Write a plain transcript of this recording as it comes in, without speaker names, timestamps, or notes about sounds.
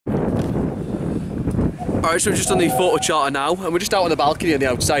Alright, so we're just on the photo charter now, and we're just out on the balcony on the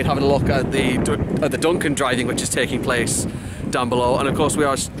outside having a look at the Duncan driving which is taking place down below, and of course we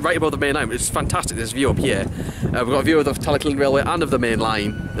are right above the main line. It's fantastic, this view up here. We've got a view of the Talyllyn Railway and of the main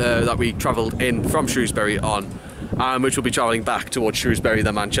line that we travelled in from Shrewsbury on, which will be travelling back towards Shrewsbury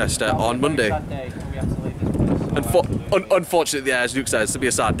then Manchester on Monday. Unfortunately, yeah, as Luke says, it'll be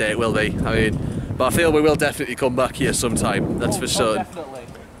a sad day, it will be. I mean, but I feel we will definitely come back here sometime, that's for sure. Definitely.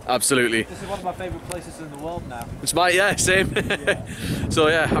 Absolutely. This is one of my favourite places in the world now. It's my, yeah, same. Yeah. So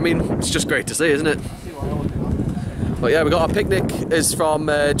yeah, I mean, it's just great to see, isn't it? But yeah, we got our picnic is from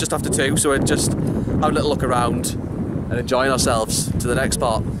just after 2, so we're just having a little look around and enjoying ourselves to the next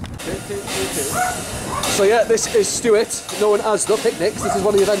part. So yeah, this is Stuart, known as The Picnics. This is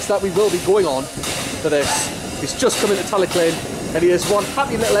one of the events that we will be going on for this. He's just come into Talyllyn and he is one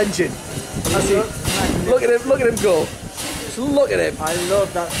happy little engine. Look at him go. Just look at him. I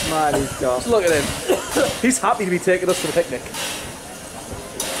love that smile he's got. Just look at him. He's happy to be taking us to the picnic.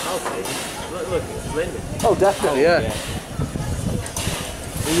 Look, it's splendid. Oh, definitely, yeah.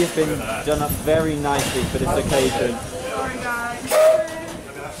 We have been done up very nicely for this occasion. Sorry guys.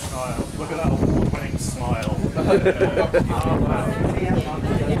 Look at that smile. Look at that award-winning smile.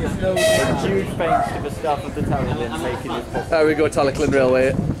 No huge thanks to the staff of the Talyllyn making this possible. There we go, Talyllyn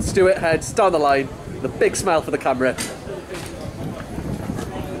Railway. Stuart heads down the line, the big smile for the camera.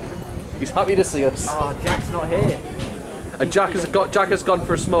 He's happy to see us. Oh, Jack's not here. And Jack has gone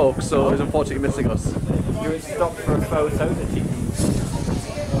for a smoke, so he's unfortunately missing us. You're stopped for a photo that he can...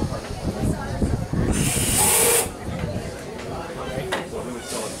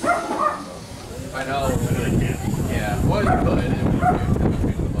 I know. Yeah. What did you put in it?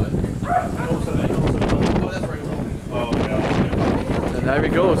 And there he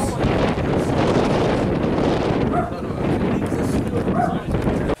goes.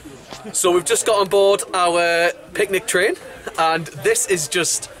 So we've just got on board our picnic train, and this is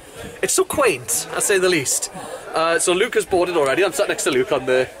just, it's so quaint, I'd say the least. So Luke has boarded already. I'm sat next to Luke on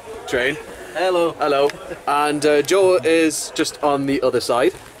the train. Hello. Hello. And Joe is just on the other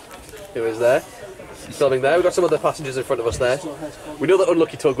side. Who is there? Filming there. We've got some other passengers in front of us there. We know that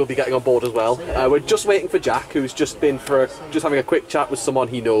Unlucky Tug will be getting on board as well. We're just waiting for Jack, who's just been for having a quick chat with someone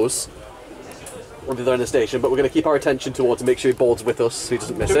he knows. We'll be there in the station, but we're going to keep our attention towards to make sure he boards with us so he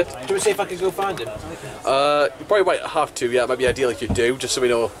doesn't miss it. Do we see if I can go find him? You probably might have to, yeah, it might be ideal if you do, just so we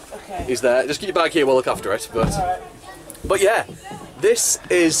know he's there. Just keep your bag here, we'll look after it. But yeah, this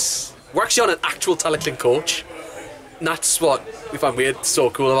is, we're actually on an actual Talyllyn coach. And that's what we find weird,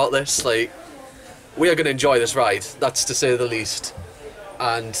 so cool about this. Like, we are going to enjoy this ride, that's to say the least.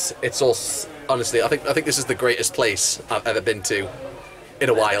 And it's all, honestly, I think this is the greatest place I've ever been to in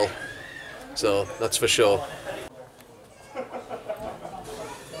a while. So, that's for sure.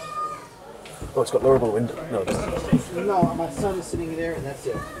 Oh, it's got lowerable window. No, it doesn't. No, my son is sitting there and that's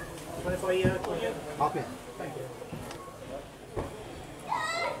it. What if I hop in? Thank you.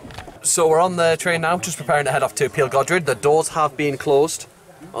 So we're on the train now, just preparing to head off to Peel Godred. The doors have been closed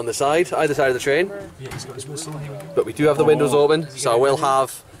on the side, either side of the train. Yeah, he's got his whistle. Here we go. But we do have the windows open, so we'll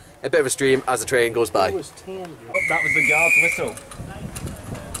have a bit of a stream as the train goes by. That was the guard's whistle.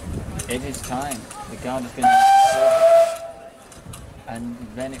 It is time. The guard is going to... And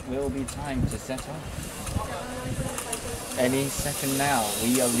then it will be time to set off. Any second now,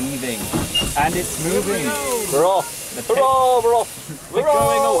 we are leaving. And it's moving. We're off. Hurrah, we're off. We're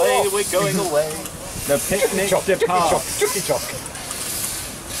going away, we're going away. The picnic departs. Chucky chock.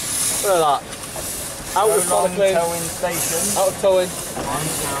 Look at that. Out of Talyllyn Towyn station. Out of Towyn.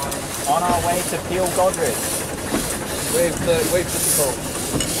 On our way to Peel Godred. Wave to the people.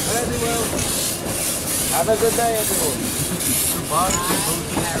 Have a good day, everyone.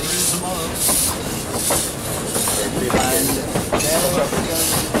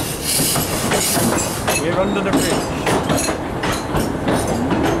 We're under the bridge.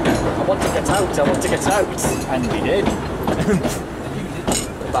 I want to get out, I want to get out. And we did.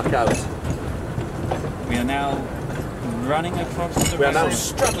 Back out. We are now running across the We are now river.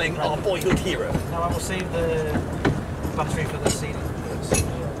 straddling our boyhood hero. Now I will save the battery for the scene.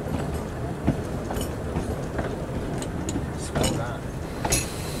 Smell that.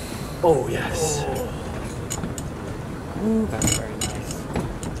 Oh yes. Ooh, that's very nice.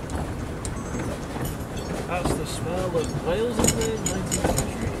 That's the smell of Wales in the 19th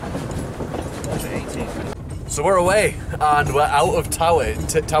century. 18th. So we're away and we're out of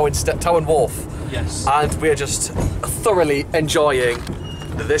Towyn Wharf. Yes. And we're just thoroughly enjoying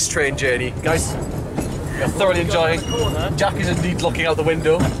this train journey. Guys, we're thoroughly enjoying. Jack is indeed looking out the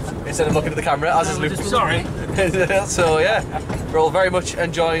window instead of looking at the camera, as is Luke. Sorry. So yeah, we're all very much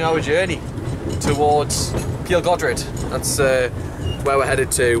enjoying our journey. towards Peel Godred. That's where we're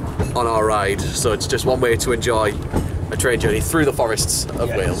headed to on our ride. So it's just one way to enjoy a train journey through the forests of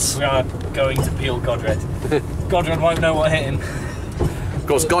Wales. We are going to Peel Godred. Godred won't know what hit him. Of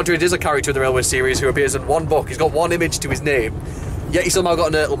course, Godred is a character in the Railway series who appears in one book. He's got one image to his name, yet he somehow got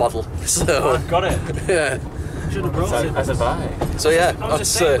an Ertl model. So I've got it. yeah. Should have brought it. As a buy. So yeah, I was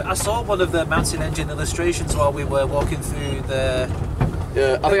just saying, I saw one of the mountain engine illustrations while we were walking through the.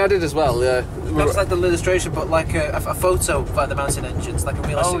 yeah, I think I did as well. Yeah, Not like the illustration, but like a photo of like the mountain engines, like a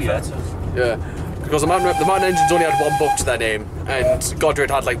realistic photo. yeah. Because the mountain engines only had one book to their name, and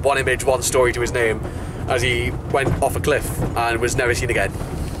Godred had like one image, one story to his name, as he went off a cliff and was never seen again.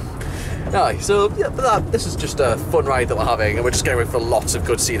 Aye, so yeah, but this is just a fun ride that we're having, and we're just going for lots of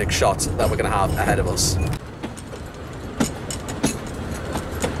good scenic shots that we're going to have ahead of us.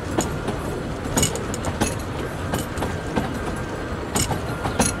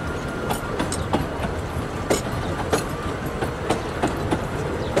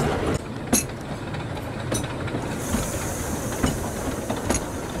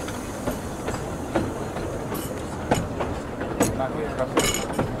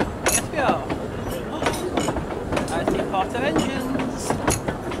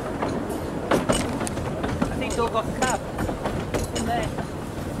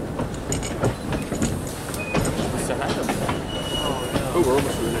 Oh, we're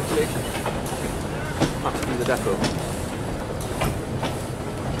almost through the next station. That's through the depot.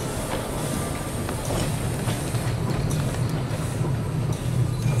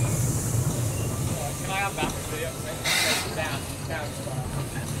 Can I have that? Down.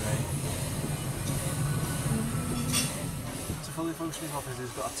 It's a fully functioning office who's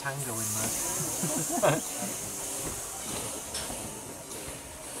got a tango in there.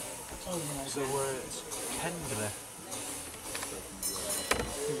 So we're at Kendra.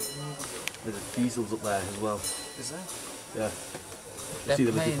 There's diesels up there as well. Is there? Yeah. They're See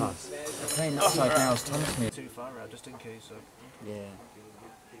them as you playing- pass. They're playing upside down, Thomas. Too far out, just in case. So. Yeah.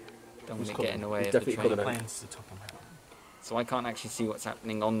 Don't want He's to coming. get in the way He's of the definitely train. coming. Planes to the top of my head. So I can't actually see what's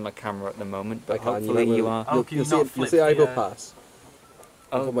happening on my camera at the moment, but I can, hopefully you are. Oh, can you not you'll flip see Ivo the, pass.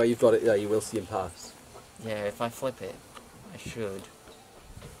 Oh. From where you've got it, yeah, you will see him pass. Yeah, if I flip it, I should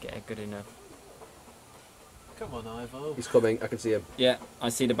get a good enough. Come on, Ivo. He's coming, I can see him. Yeah, I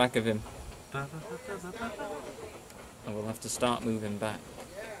see the back of him. I will have to start moving back.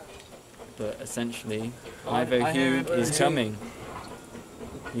 But essentially, Ivo I hear Hugh him. is coming.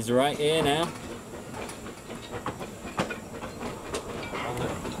 He's right here now.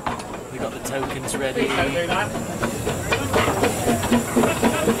 We got the tokens ready.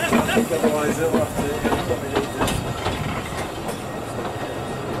 Otherwise, it'll have to.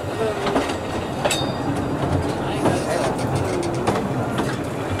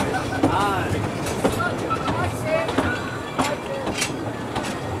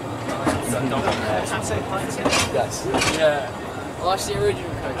 Yes. Yeah. Well, that's the original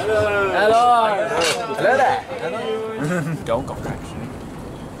coach. Hello! Hello there! Dog got traction.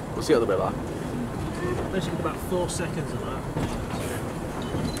 We'll see you at the bit back. Basically about 4 seconds of that.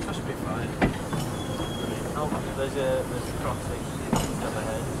 That should be fine. Oh, there's a crossing up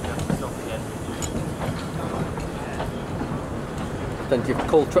ahead. You have to stop again. Plenty of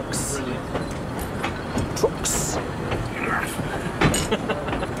coal trucks. Brilliant. Trucks!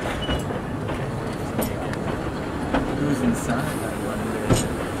 Who's inside? I wonder.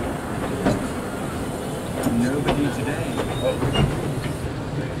 Nobody today.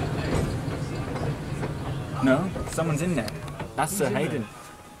 No, someone's in there. That's Sir Hayden.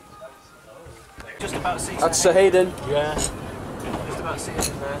 Just about 6 That's Sir Hayden. Yeah. Just about 6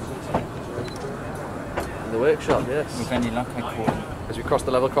 in there. In the workshop, yes. With any luck, I caught him. As we cross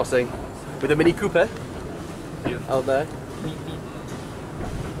the level crossing with a Mini Cooper out there.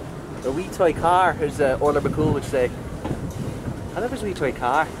 A wee toy car, as Orla McCool would say. I love his wee toy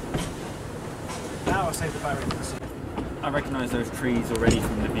car. Now I save the battery for the sea. I recognise those trees already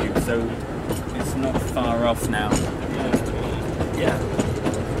from the view, so it's not far off now. Yeah.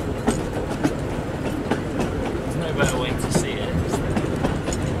 There's no better way to see it. Is there?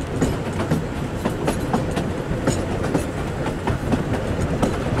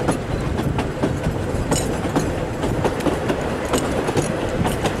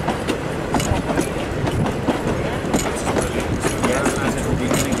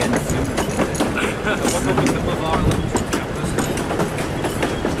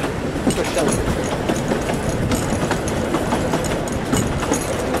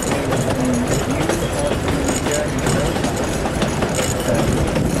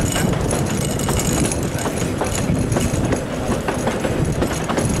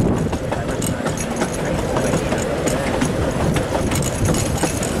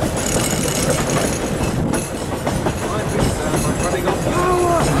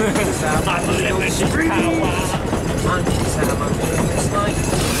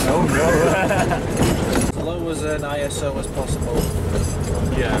 ISO as possible.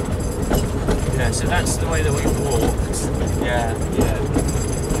 Yeah. Yeah, so that's the way that we walked. Yeah. Yeah.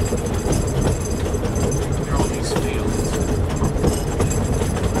 They're all these fields.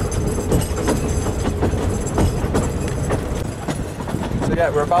 So yeah,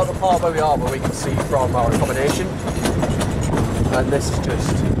 we're about the part where we are, where we can see from our accommodation. And this is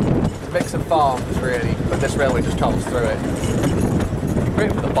just a mix of farms, really, but this railway just travels through it. It'd be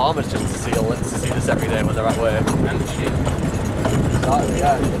great for the farmers just to see this every day when they're at work. And the sheep. Exactly,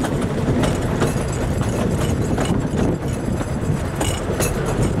 yeah.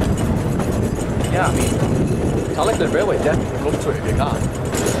 Yeah, I mean, Talyllyn Railway, definitely come to it if you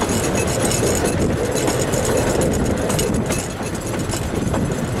can.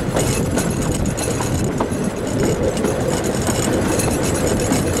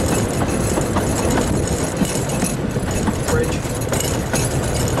 Bridge.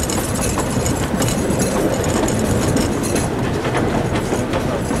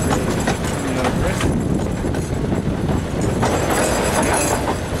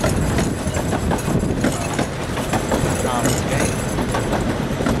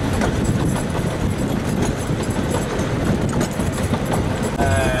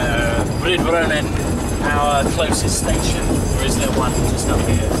 Our closest station, or is there one just up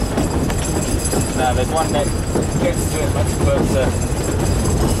here? No, there's one that gets to it much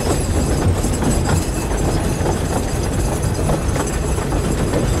closer.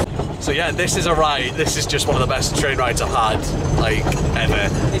 So yeah, this is a ride. This is just one of the best train rides I've had, like, ever.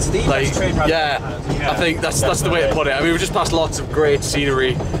 It's the Like, best train ride. yeah, I think that's the way to put it. I mean, we've just passed lots of great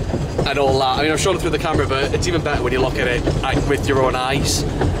scenery and all that. I mean, I've shown it through the camera, but it's even better when you look at it with your own eyes.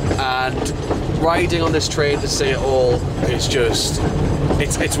 And riding on this train to see it all is just,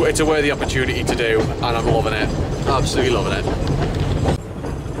 it's a worthy opportunity to do, and I'm loving it. Absolutely loving it.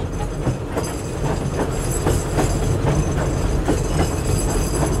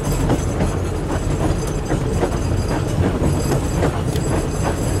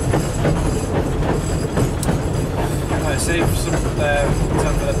 Save some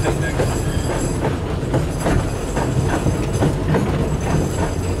time for the picnic.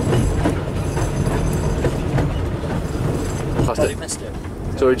 Fantastic. Missed it.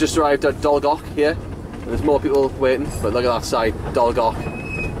 So we just arrived at Dolgok here. There's more people waiting, but look at that side, Dolgok.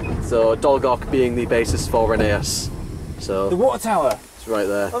 So Dolgok being the basis for Reneus. So The water tower! it's right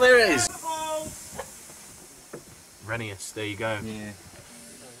there. Oh, there it is. Reneus, there you go. Yeah.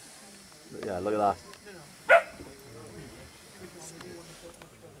 Yeah, look at that.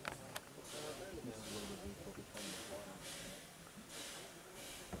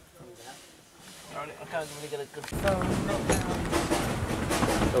 I can't really get a good phone.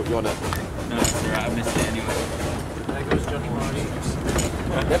 Oh, you want it? No, it's alright, I missed it anyway. There goes Johnny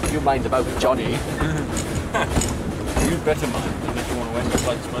Marty. Never you mind about Johnny. You'd better mind, unless you want to win the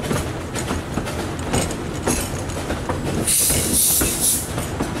plugs money.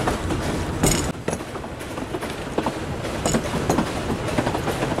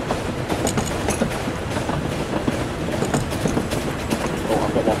 Oh,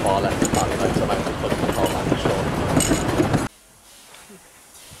 I've got one bar left. So I might have to put the car back short.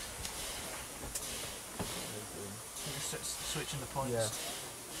 Just switching the points. Yeah.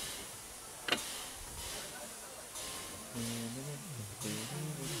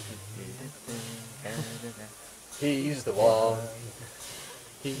 He's the one.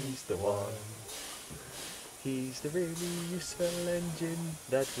 He's the one. He's the really useful engine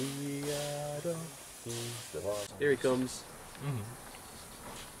that we adore. He's the one. Here he comes.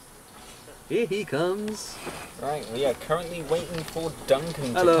 Here he comes. Right, we are currently waiting for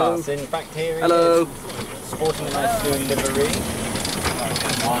Duncan Hello. to pass. In fact, here he Hello. is, sporting a nice blue livery.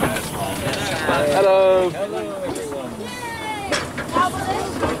 Hello. Hello, everyone.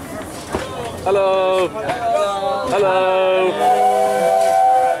 Hello. Hello.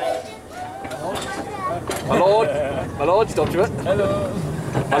 My lord. My lord, stop to it. Hello.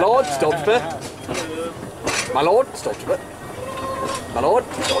 My lord, stop to it. My lord, stop to it. My lord,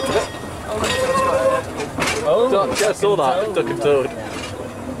 stop to it. Oh, Yeah, I saw that. Duck and toad.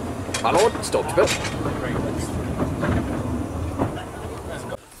 My lord, stop to it.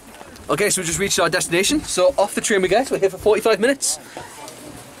 Okay, so we just reached our destination. So off the train we get. We're here for 45 minutes.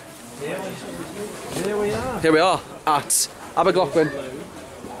 Here we are. Here we are at Aberglochwyn.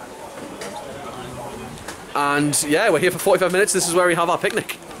 And yeah, we're here for 45 minutes. This is where we have our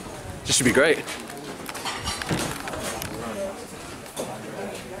picnic. This should be great.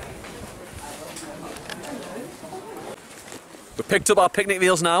 We're picked up our picnic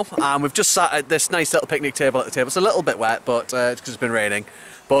meals now, and we've just sat at this nice little picnic table at the table. It's a little bit wet, but it's because it's been raining.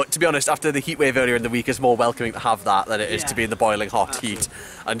 But to be honest, after the heat wave earlier in the week, it's more welcoming to have that than it is to be in the boiling hot heat.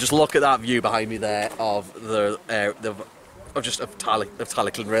 And just look at that view behind me there of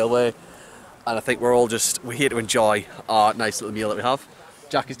Talyllyn Railway. And I think we're here to enjoy our nice little meal that we have.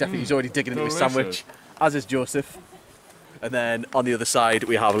 Jack is definitely, he's already digging into his sandwich, as is Joseph. And then on the other side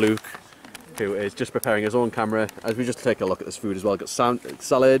we have Luke, who is just preparing his own camera as we just take a look at this food as well. Got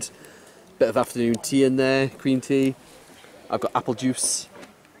salad, bit of afternoon tea in there, green tea. I've got apple juice,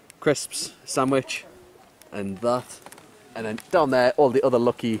 crisps, sandwich, and that. And then down there, all the other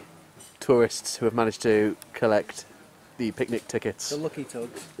lucky tourists who have managed to collect the picnic tickets. The lucky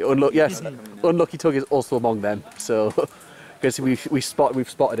tugs. Yes, unlucky tug is also among them. So, because we've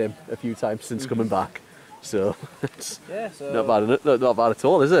spotted him a few times since coming back. So, it's not bad at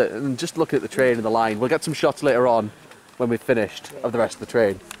all, is it? And just looking at the train and the line, we'll get some shots later on when we've finished of the rest of the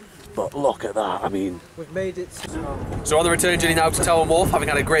train. But look at that, I mean... We've made it. So on the return journey now to Towyn Wharf, having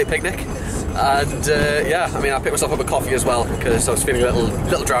had a great picnic. And yeah, I mean, I picked myself up a coffee as well, because I was feeling a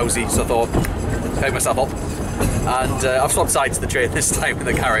little drowsy, so I thought, pick myself up. And I've swapped sides of the train this time in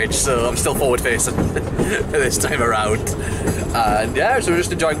the carriage, so I'm still forward facing this time around. And yeah, so we're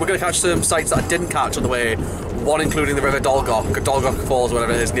just enjoying. We're going to catch some sights that I didn't catch on the way, one including the River Dolgoch Falls,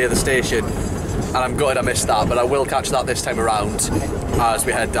 whatever it is, near the station. And I'm gutted I missed that, but I will catch that this time around as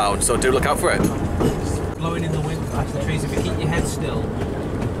we head down, so do look out for it. Blowing in the wind past the trees, if you keep your head still.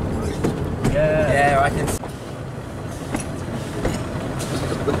 Yeah, I can.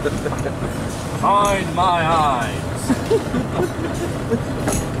 Mind my eyes.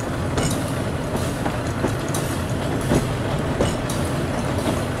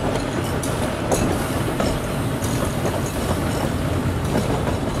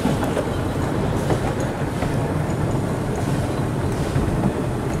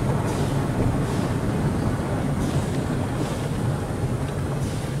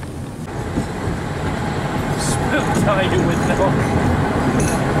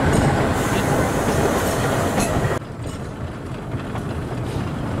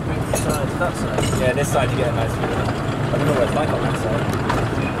 Yeah, this side you get a nice view. I don't know what it's like on that side.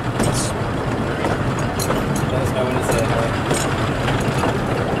 Let us know when it's here.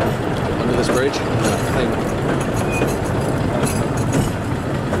 Under this bridge,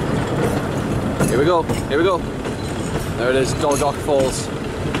 Here we go, here we go. There it is, Dolgoch Falls.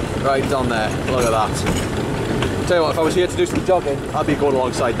 Right down there, look at that. Tell you what, if I was here to do some jogging, I'd be going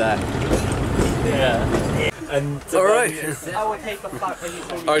alongside there. Yeah. And alright.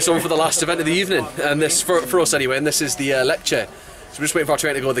 Alright, so for the last event of the evening, and this, for us anyway, and this is the lecture. So we're just waiting for our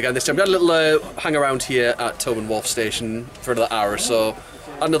train to go again this time. We had a little hang around here at Towyn Wharf Station for another hour or so.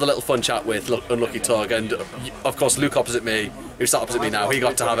 Another little fun chat with Unlucky Tug, and of course Luke opposite me, who's sat opposite me now, he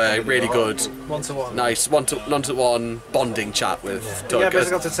got to have a really good, nice one-to-one bonding chat with Tug. Yeah,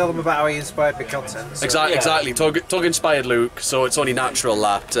 basically got to tell them about how he inspired the content. So. Exactly. Tug inspired Luke, so it's only natural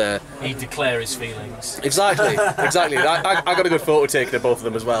that... he'd declare his feelings. Exactly. I got a good photo taken of both of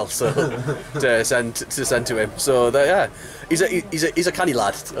them as well, so to send to him. So yeah, he's a canny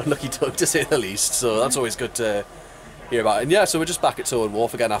lad, Unlucky Tug to say the least. So that's always good to hear about it. And yeah, so we're just back at Towyn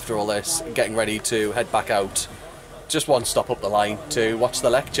Wharf again after all this, getting ready to head back out. Just one stop up the line to watch the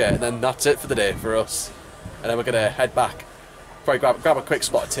lecture, and then that's it for the day for us. And then we're going to head back, probably grab a quick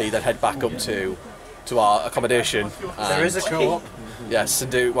spot of tea, then head back up to our accommodation. There is a co-op. Yes,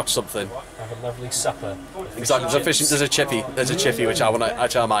 and watch something. Have a lovely supper. Exactly. There's a chippy which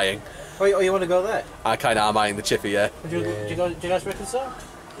I'm eyeing. Oh, you want to go there? I kind of am eyeing the chippy, yeah. Do you guys reckon so?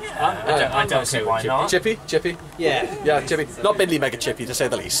 I don't see why not. Chippy? Yeah, Chippy. Not Bindley Mega Chippy, to say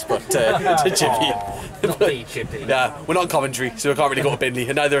the least, but Chippy. Not the Chippy. Yeah, we're not in Coventry, so we can't really go to Bindley,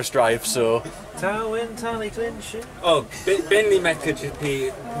 and neither is Drive, so... Towyn, Talyllyn, shit. Oh, Bindley Mecca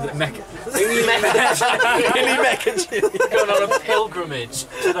Chippy. Bindley Mega Chippy. Going on a pilgrimage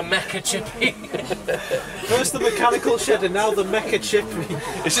to the Mecca Chippy. First the mechanical shed and now the Mecha Chippy.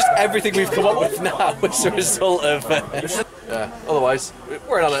 It's just everything we've come up with now as a result of... yeah, otherwise,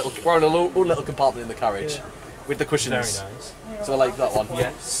 we're in a own little compartment in the carriage with the cushions. Very nice. So I like that one.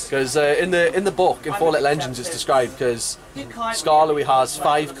 Yes. Because in the book, in Four Little Engines, it's described because Scarlowy has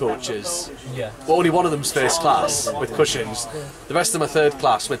 5 coaches. Yeah. Well, only one of them's first class with cushions. The rest of them are third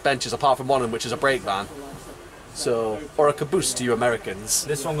class with benches, apart from one of them, which is a brake van. So, or a caboose to you Americans.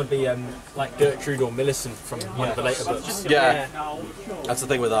 This one would be like Gertrude or Millicent from one of the later books. Yeah. That's the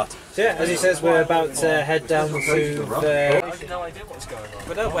thing with that. So yeah, as he says, we're about to head down to the... I have no idea what's going on.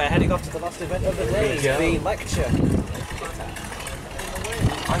 But no, we're heading off to the last event of the day, the lecture.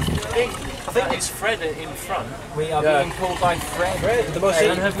 I think it's Fred in front. We are being pulled by Fred. The most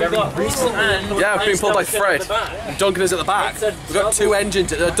And have we got recent and Yeah, we've been pulled by Fred. Duncan is at the back. We've got two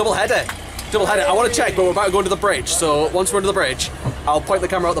engines, a double header. Double header. I want to check, but we're about to go into the bridge. So once we're into the bridge, I'll point the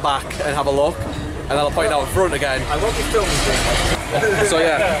camera out the back and have a look, and then I'll point it out in front again. I won't be filming this. So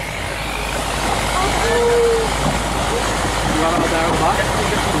yeah. You want it out there at the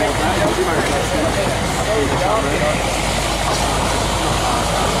back?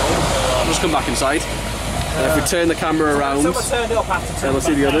 I'll just come back inside. And if we turn the camera around, So I turn it up, I have to turn then we'll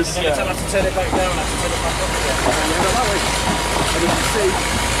see the others. Yeah, so I have to turn it back down, I have to turn it back up again. And you can see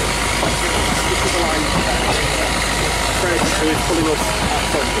the line. Fred, who is pulling us.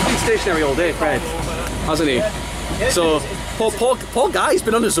 He's been stationary all day, Fred, hasn't he? So poor guy's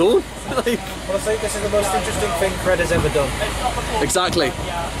been on his own. Like, Well, I think this is the most interesting thing Fred has ever done. exactly.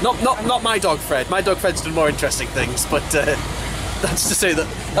 Not my dog Fred. My dog Fred's done more interesting things, but that's to say that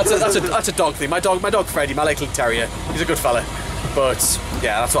that's a dog thing. My dog Freddy, my little terrier, he's a good fella. But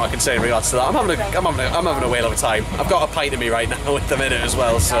yeah, that's what I can say in regards to that. I'm having a whale of a time. I've got a pint in me right now at the minute as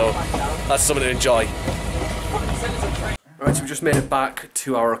well, so that's something to enjoy. Right, so we just made it back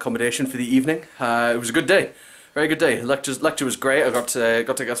to our accommodation for the evening. It was a good day. Very good day. Lecture was great. I got to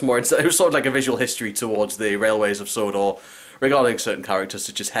get some more insight. It was sort of like a visual history towards the railways of Sodor regarding certain characters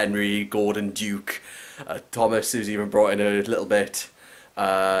such as Henry, Gordon, Duke, Thomas, who's even brought in a little bit,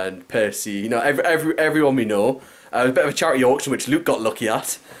 and Percy. You know, everyone we know. A bit of a charity auction which Luke got lucky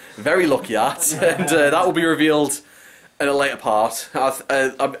at, very lucky at, and that will be revealed in a later part.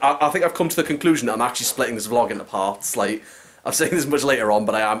 I think I've come to the conclusion that I'm actually splitting this vlog into parts. Like, I'm saying this much later on,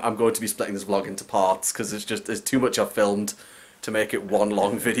 but I'm going to be splitting this vlog into parts because there's too much I've filmed to make it one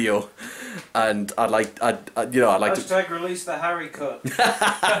long video, and I'd like to Release the Harry cut.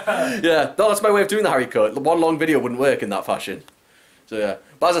 yeah, no, that's my way of doing the Harry cut. One long video wouldn't work in that fashion. So yeah,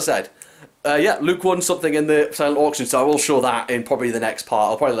 but as I said, yeah, Luke won something in the silent auction, so I will show that in probably the next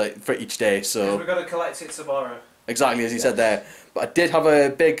part. I'll probably like for each day. So We're going to collect it tomorrow. exactly as he said there. But I did have a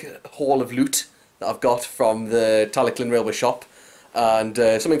big haul of loot that I've got from the Talyllyn Railway shop, and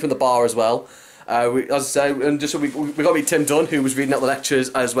something from the bar as well. As I said, and just we got to meet Tim Dunn, who was reading out the lectures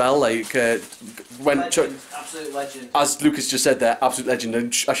as well. Like Absolute legend. as Lucas just said there, absolute legend.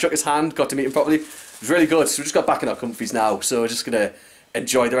 And I shook his hand, got to meet him properly. It was really good. So we just got back in our comfies now. So we're just gonna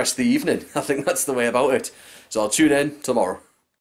enjoy the rest of the evening. I think that's the way about it. So I'll tune in tomorrow.